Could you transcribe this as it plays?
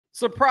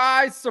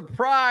Surprise,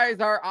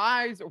 surprise, our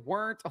eyes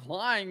weren't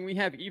lying. We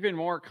have even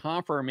more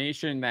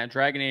confirmation that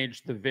Dragon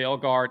Age the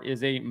Veilguard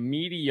is a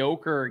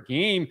mediocre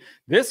game.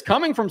 This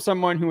coming from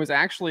someone who was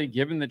actually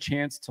given the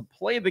chance to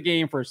play the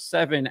game for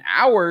 7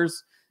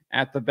 hours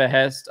at the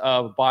behest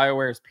of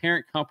BioWare's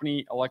parent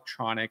company,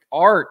 Electronic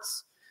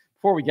Arts.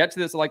 Before we get to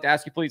this, I'd like to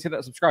ask you, please hit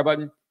that subscribe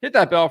button, hit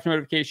that bell for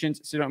notifications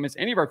so you don't miss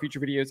any of our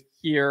future videos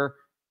here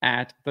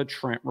at the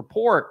Trent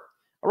Report.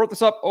 I wrote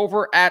this up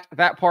over at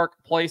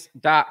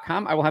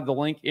thatparkplace.com. I will have the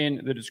link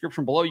in the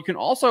description below. You can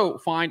also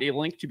find a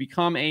link to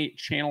become a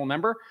channel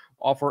member,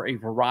 offer a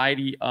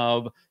variety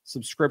of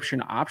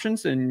subscription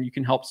options, and you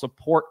can help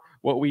support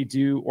what we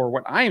do or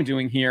what I am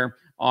doing here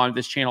on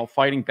this channel,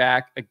 fighting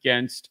back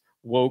against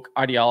woke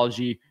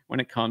ideology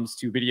when it comes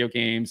to video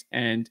games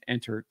and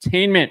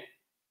entertainment.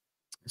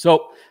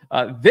 So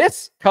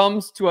this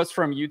comes to us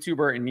from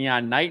YouTuber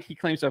Neon Knight. He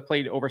claims to have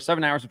played over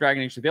 7 hours of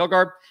Dragon Age the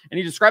Veilguard, and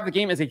he described the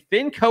game as a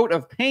thin coat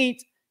of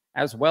paint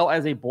as well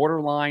as a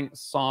borderline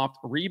soft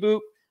reboot.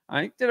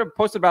 I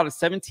posted about a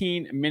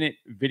 17-minute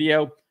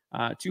video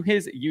to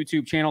his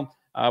YouTube channel,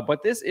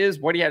 but this is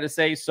what he had to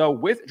say. So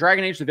with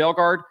Dragon Age the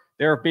Veilguard,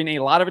 there have been a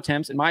lot of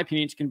attempts, in my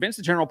opinion, to convince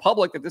the general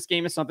public that this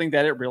game is something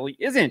that it really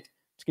isn't,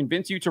 to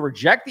convince you to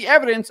reject the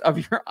evidence of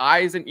your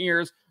eyes and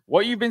ears,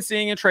 what you've been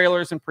seeing in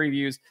trailers and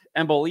previews,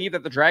 and believe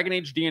that the Dragon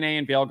Age DNA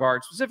in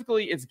Veilguard,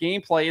 specifically its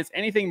gameplay, is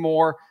anything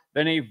more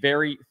than a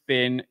very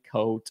thin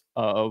coat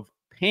of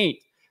paint.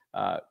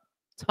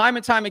 Time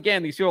and time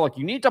again, these people are like,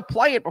 you need to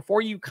play it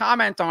before you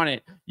comment on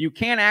it. You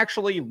can't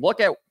actually look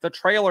at the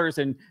trailers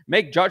and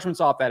make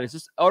judgments off that. It's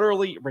just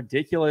utterly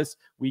ridiculous.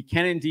 We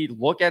can indeed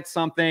look at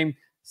something,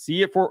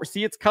 see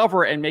its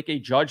cover, and make a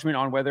judgment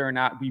on whether or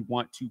not we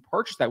want to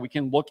purchase that. We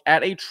can look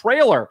at a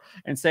trailer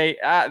and say,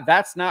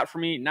 that's not for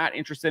me, not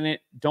interested in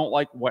it, don't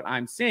like what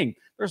I'm seeing.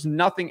 There's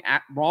nothing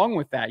wrong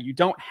with that. You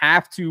don't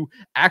have to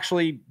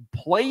actually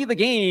play the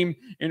game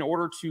in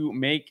order to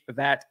make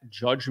that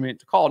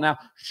judgment call. Now,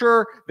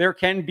 sure, there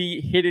can be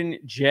hidden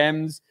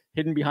gems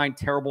hidden behind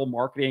terrible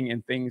marketing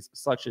and things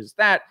such as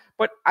that,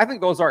 but I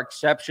think those are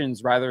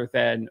exceptions rather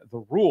than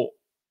the rule.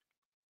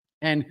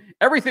 And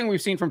everything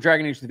we've seen from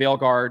Dragon Age the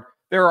Veilguard,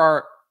 there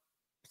are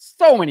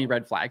so many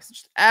red flags,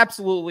 just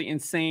absolutely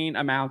insane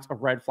amounts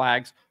of red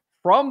flags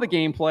from the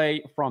gameplay,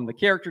 from the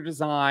character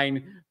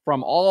design,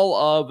 from all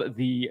of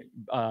the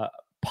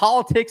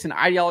politics and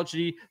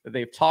ideology that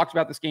they've talked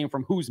about this game,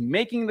 from who's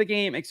making the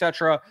game,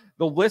 etc.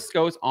 The list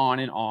goes on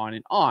and on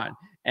and on.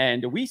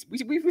 And we've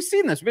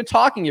seen this. We've been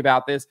talking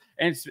about this,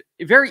 and it's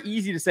very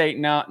easy to say,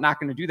 no, not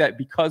going to do that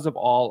because of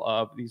all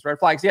of these red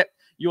flags. Yet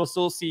you'll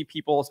still see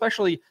people,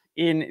 especially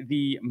in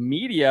the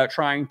media,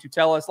 trying to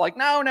tell us like,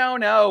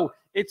 no,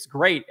 it's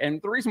great. And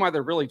the reason why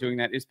they're really doing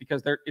that is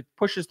because it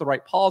pushes the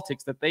right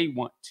politics that they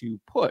want to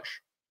push.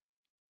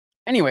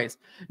 Anyways,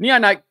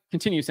 Neon Knight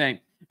continues saying,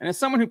 and as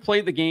someone who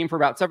played the game for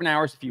about 7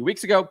 hours a few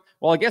weeks ago,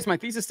 well, I guess my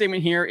thesis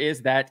statement here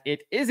is that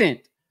it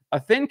isn't. A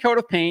thin coat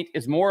of paint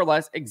is more or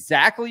less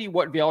exactly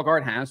what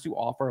Veilguard has to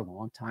offer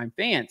longtime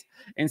fans.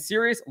 And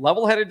serious,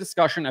 level-headed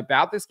discussion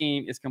about this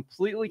game is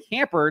completely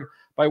hampered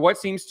by what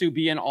seems to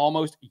be an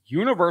almost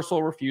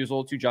universal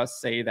refusal to just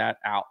say that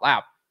out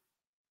loud.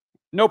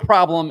 No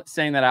problem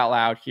saying that out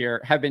loud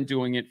here. Have been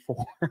doing it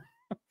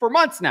for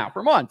months now,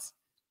 for months.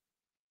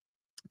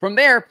 From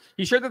there,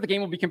 he shared that the game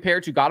will be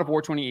compared to God of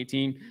War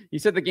 2018. He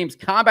said the game's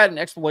combat and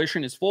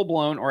exploration is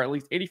full-blown, or at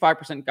least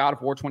 85% God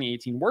of War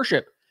 2018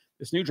 worship.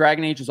 This new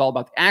Dragon Age is all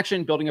about the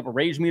action, building up a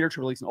rage meter to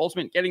release an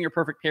ultimate, getting your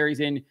perfect parries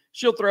in,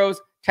 shield throws,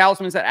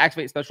 talismans that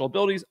activate special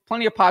abilities,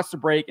 plenty of pots to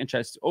break and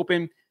chests to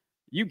open.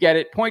 You get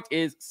it. Point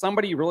is,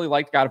 somebody really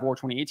liked God of War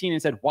 2018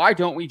 and said, why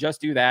don't we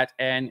just do that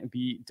and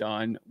be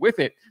done with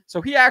it?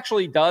 So he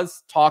actually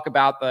does talk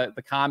about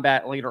the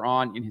combat later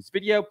on in his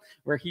video,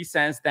 where he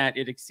says that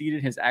it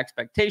exceeded his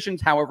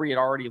expectations. However, he had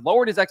already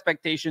lowered his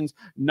expectations,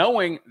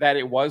 knowing that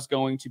it was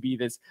going to be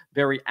this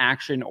very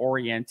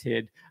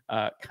action-oriented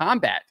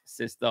combat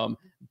system.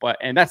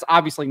 And that's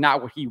obviously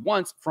not what he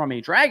wants from a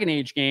Dragon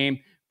Age game,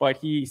 but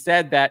he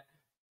said that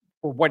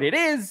for what it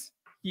is,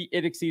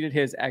 it exceeded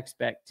his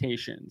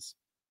expectations.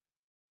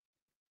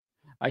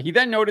 He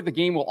then noted the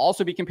game will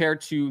also be compared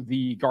to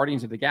the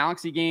Guardians of the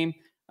Galaxy game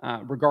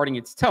regarding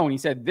its tone. He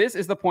said, this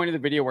is the point of the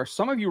video where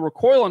some of you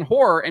recoil in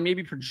horror and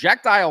maybe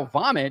projectile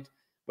vomit,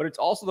 but it's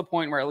also the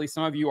point where at least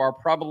some of you are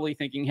probably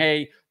thinking,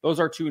 hey, those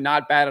are two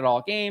not bad at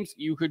all games.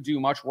 You could do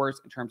much worse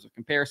in terms of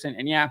comparison.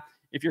 And yeah,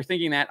 if you're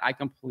thinking that, I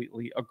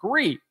completely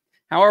agree.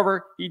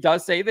 However, he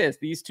does say this: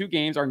 these two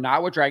games are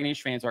not what Dragon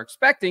Age fans are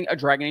expecting a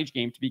Dragon Age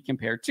game to be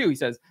compared to. He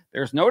says,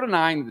 there's no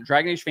denying that the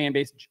Dragon Age fan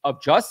base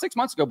of just 6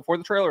 months ago, before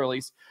the trailer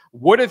release,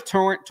 would have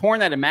torn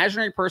that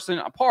imaginary person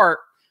apart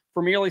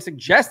for merely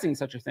suggesting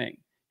such a thing.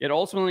 Yet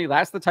ultimately,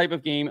 that's the type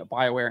of game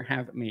BioWare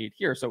have made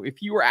here. So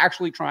if you were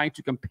actually trying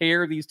to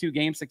compare these two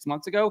games 6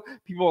 months ago,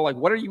 people are like,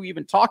 what are you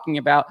even talking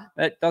about?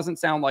 That doesn't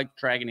sound like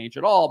Dragon Age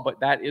at all, but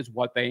that is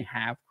what they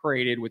have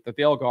created with the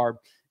Veilguard,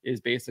 is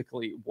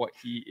basically what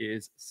he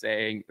is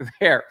saying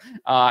there.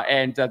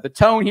 And the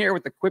tone here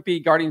with the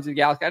quippy Guardians of the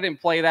Galaxy, I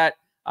didn't play that.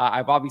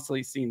 I've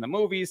obviously seen the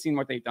movies, seen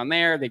what they've done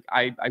there.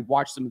 I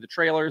watched some of the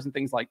trailers and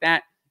things like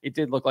that. It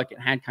did look like it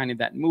had kind of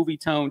that movie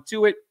tone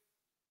to it.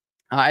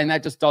 And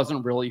that just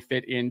doesn't really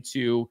fit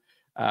into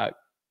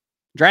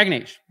Dragon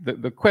Age.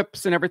 The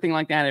quips and everything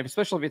like that,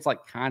 especially if it's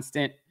like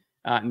constant,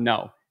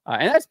 no.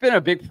 And that's been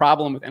a big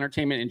problem with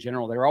entertainment in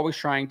general. They're always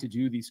trying to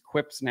do these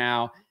quips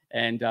now,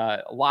 and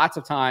lots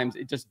of times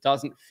it just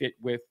doesn't fit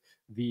with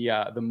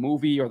the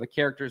movie or the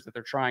characters that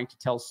they're trying to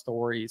tell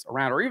stories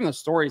around, or even the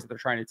stories that they're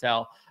trying to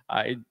tell.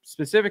 It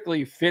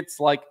specifically fits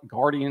like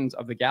Guardians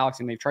of the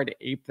Galaxy, and they've tried to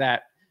ape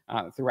that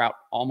throughout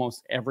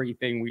almost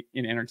everything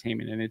in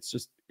entertainment, and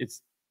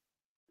it's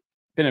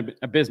been an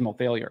abysmal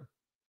failure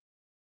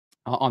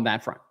on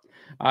that front.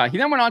 He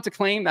then went on to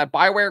claim that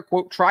BioWare,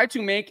 quote, tried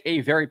to make a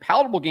very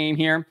palatable game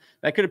here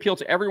that could appeal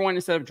to everyone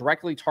instead of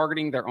directly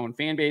targeting their own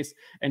fan base,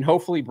 and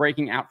hopefully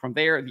breaking out from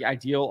there. The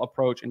ideal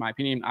approach, in my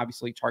opinion,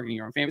 obviously targeting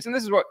your own fan base. And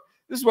this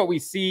is what we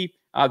see.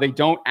 They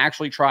don't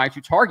actually try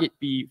to target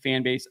the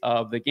fan base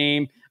of the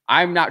game.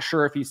 I'm not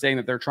sure if he's saying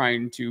that they're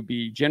trying to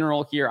be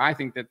general here. I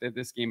think that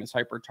this game is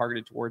hyper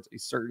targeted towards a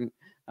certain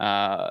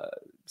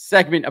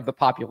segment of the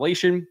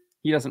population.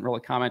 He doesn't really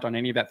comment on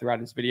any of that throughout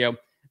his video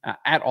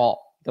at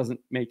all.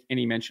 Doesn't make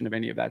any mention of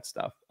any of that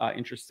stuff,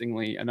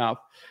 interestingly enough.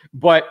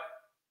 But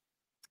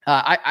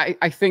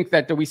I think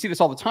that we see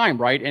this all the time,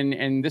 right?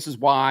 And this is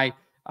why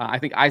I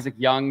think Isaac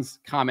Young's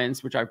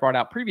comments, which I brought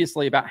out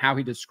previously about how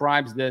he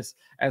describes this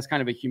as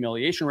kind of a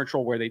humiliation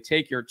ritual where they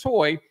take your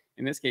toy,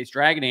 in this case,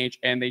 Dragon Age,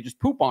 and they just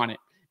poop on it.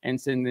 And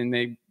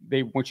then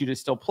they want you to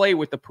still play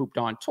with the pooped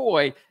on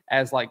toy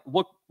as like,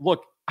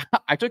 look,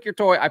 I took your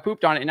toy, I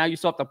pooped on it, and now you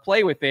still have to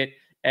play with it.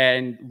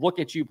 And look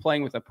at you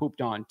playing with a pooped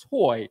on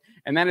toy.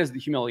 And that is the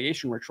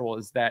humiliation ritual,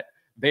 is that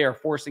they are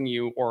forcing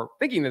you, or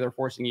thinking that they're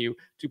forcing you,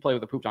 to play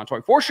with a pooped on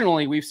toy.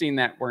 Fortunately, we've seen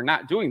that we're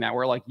not doing that.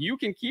 We're like, you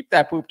can keep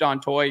that pooped on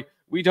toy.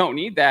 We don't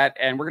need that.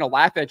 And we're going to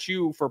laugh at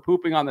you for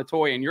pooping on the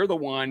toy. And you're the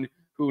one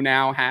who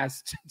now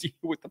has to deal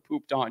with the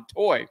pooped on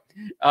toy.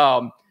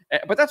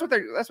 But that's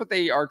what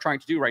they are trying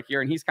to do right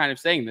here. And he's kind of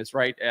saying this,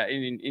 right,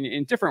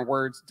 in different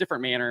words,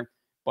 different manner.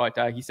 But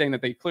he's saying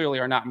that they clearly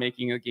are not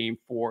making a game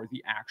for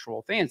the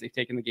actual fans. They've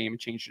taken the game and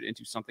changed it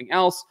into something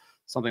else,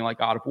 something like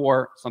God of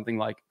War, something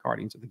like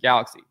Guardians of the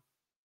Galaxy.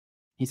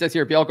 He says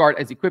here, Veilguard,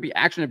 as a quippy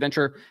action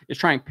adventure, is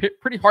trying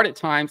pretty hard at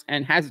times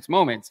and has its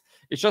moments.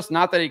 It's just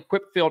not that a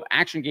quip-filled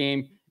action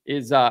game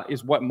is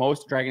what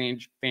most Dragon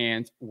Age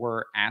fans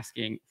were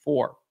asking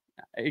for.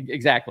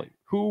 Exactly.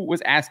 Who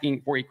was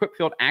asking for a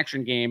quip-filled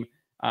action game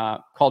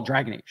called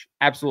Dragon Age?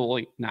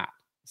 Absolutely not.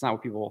 It's not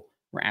what people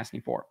were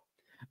asking for.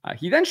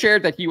 He then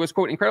shared that he was,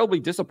 quote, incredibly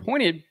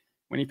disappointed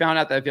when he found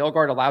out that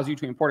Veilguard allows you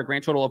to import a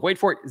grand total of, wait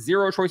for it,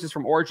 0 choices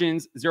from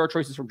Origins, 0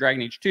 choices from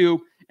Dragon Age 2,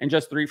 and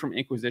just 3 from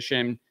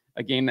Inquisition,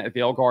 a game that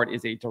Veilguard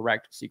is a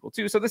direct sequel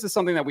to. So this is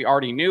something that we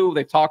already knew.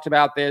 They've talked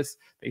about this.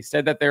 They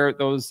said that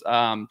those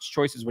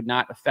choices would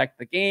not affect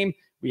the game.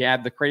 We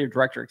had the creative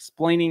director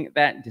explaining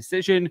that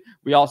decision.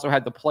 We also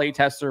had the play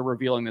tester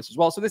revealing this as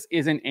well. So this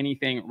isn't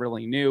anything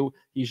really new.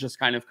 He's just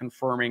kind of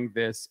confirming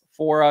this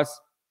for us.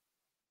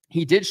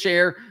 He did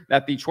share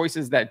that the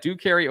choices that do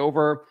carry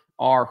over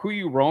are who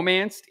you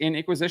romanced in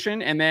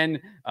Inquisition, and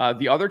then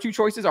the other 2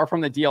 choices are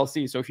from the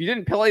DLC. So if you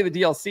didn't play the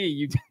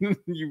DLC,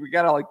 you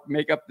got to like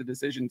make up the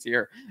decisions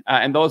here,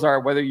 and those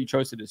are whether you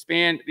chose to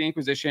disband the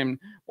Inquisition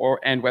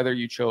and whether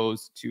you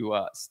chose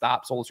to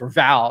stop Solus, or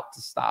vow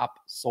to stop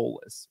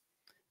Solus.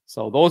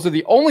 So those are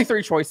the only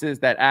 3 choices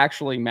that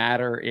actually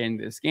matter in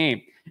this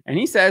game. And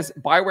he says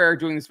BioWare are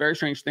doing this very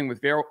strange thing with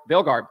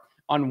Veilguard.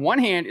 On one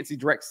hand, it's a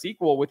direct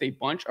sequel with a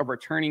bunch of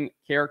returning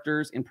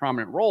characters in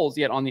prominent roles.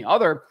 Yet on the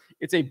other,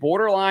 it's a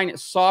borderline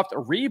soft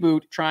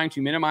reboot trying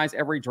to minimize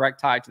every direct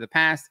tie to the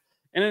past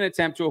in an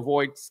attempt to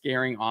avoid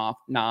scaring off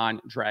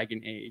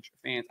non-Dragon Age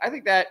fans. I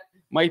think that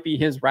might be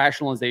his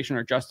rationalization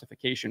or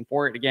justification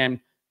for it. Again,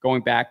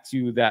 going back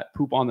to that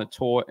poop on the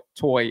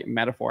toy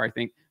metaphor, I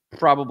think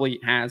probably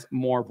has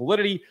more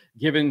validity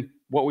given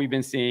what we've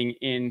been seeing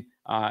in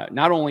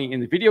not only in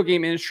the video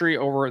game industry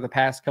over the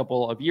past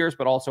couple of years,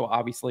 but also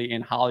obviously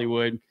in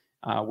Hollywood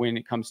when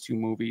it comes to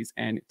movies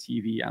and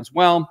TV as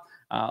well.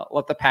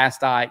 Let the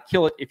past die,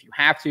 kill it if you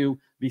have to.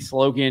 The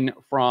slogan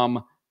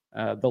from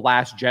The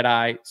Last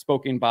Jedi,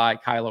 spoken by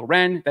Kylo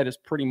Ren. That is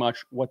pretty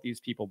much what these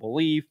people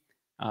believe.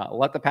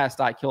 Let the past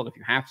die, kill it if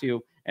you have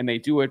to. And they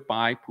do it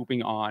by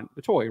pooping on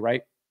the toy,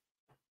 right?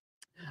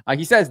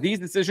 He says these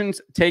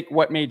decisions take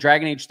what made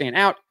Dragon Age stand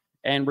out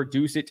and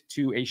reduce it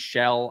to a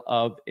shell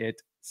of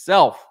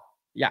itself.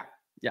 Yeah,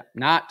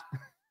 not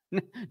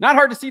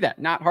hard to see that.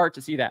 Not hard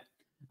to see that.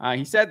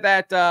 He said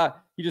that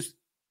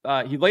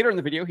he later in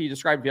the video, he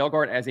described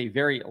Veilguard as a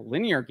very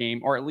linear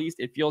game, or at least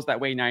it feels that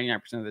way 99%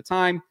 of the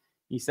time.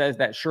 He says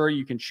that, sure,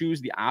 you can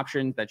choose the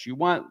options that you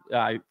want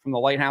from the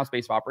Lighthouse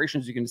base of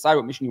operations. You can decide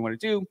what mission you want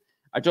to do.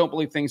 I don't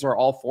believe things are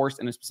all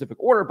forced in a specific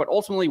order, but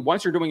ultimately,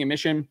 once you're doing a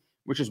mission,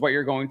 which is what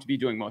you're going to be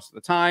doing most of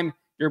the time,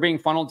 you're being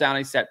funneled down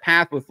a set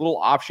path with little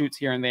offshoots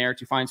here and there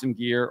to find some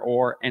gear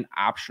or an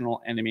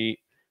optional enemy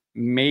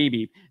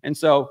maybe. And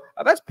so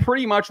that's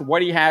pretty much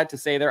what he had to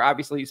say there.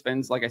 Obviously, he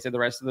spends, like I said, the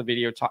rest of the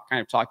video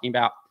kind of talking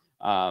about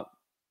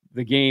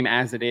the game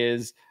as it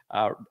is,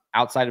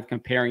 outside of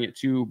comparing it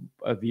to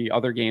the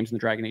other games in the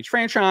Dragon Age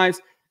franchise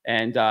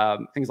and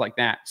things like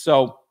that.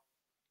 So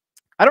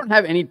I don't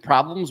have any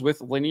problems with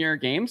linear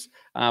games,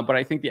 but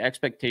I think the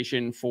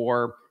expectation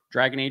for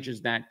Dragon Age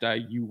is that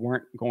you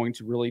weren't going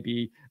to really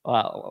be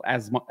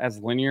as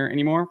linear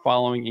anymore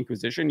following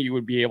Inquisition. You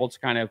would be able to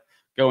kind of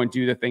go and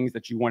do the things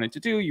that you wanted to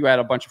do. You had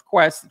a bunch of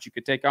quests that you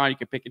could take on. You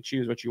could pick and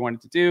choose what you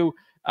wanted to do.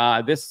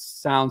 This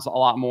sounds a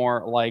lot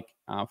more like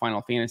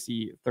Final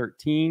Fantasy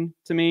 13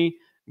 to me,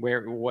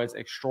 where it was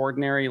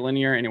extraordinary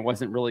linear and it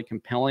wasn't really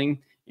compelling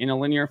in a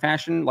linear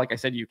fashion. Like I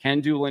said, you can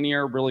do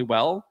linear really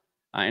well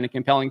in a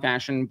compelling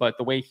fashion, but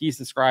the way he's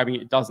describing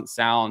it doesn't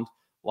sound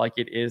like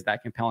it is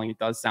that compelling. It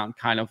does sound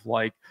kind of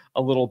like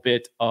a little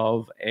bit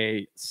of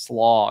a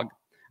slog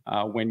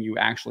when you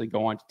actually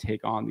go on to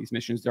take on these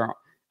missions. There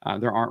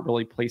aren't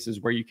really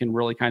places where you can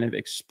really kind of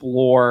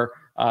explore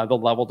the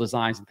level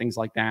designs and things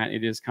like that.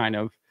 It is kind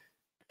of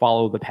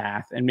follow the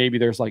path, and maybe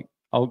there's like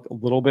a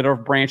little bit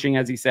of branching,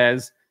 as he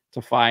says,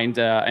 to find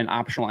an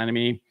optional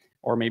enemy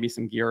or maybe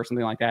some gear or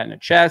something like that in a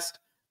chest.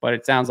 But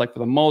it sounds like for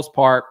the most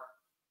part,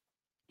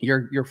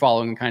 you're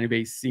following kind of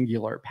a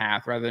singular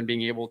path rather than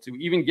being able to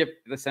even get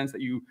the sense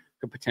that you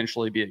could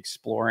potentially be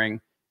exploring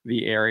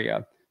the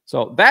area.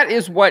 So that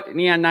is what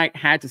Neon Knight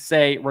had to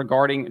say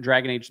regarding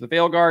Dragon Age the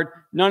Veilguard.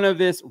 None of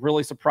this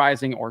really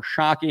surprising or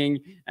shocking.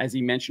 As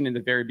he mentioned in the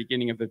very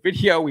beginning of the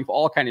video, we've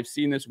all kind of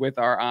seen this with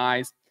our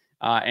eyes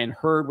and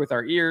heard with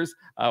our ears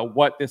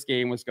what this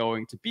game was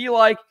going to be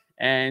like.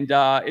 And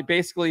it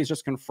basically is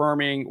just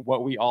confirming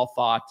what we all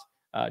thought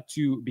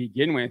to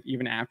begin with,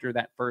 even after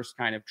that first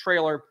kind of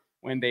trailer,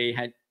 when they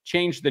had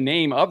changed the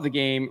name of the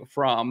game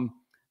from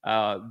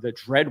the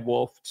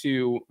Dreadwolf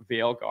to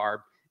Veilguard.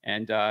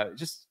 And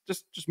just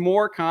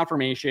more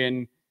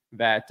confirmation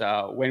that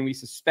when we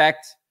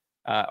suspect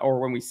or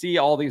when we see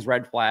all these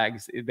red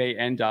flags, they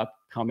end up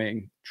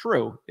coming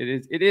true.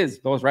 It is.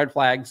 Those red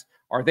flags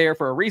are there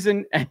for a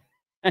reason,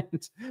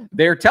 and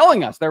they're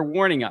telling us, they're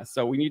warning us.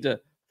 So we need to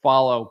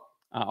follow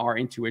our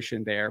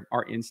intuition there,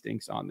 our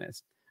instincts on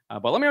this.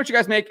 But let me know what you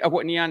guys make of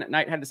what Neon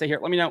Knight had to say here.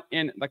 Let me know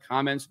in the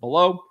comments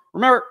below.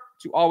 Remember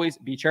to always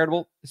be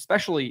charitable,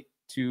 especially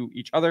to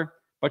each other,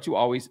 but to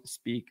always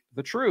speak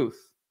the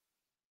truth.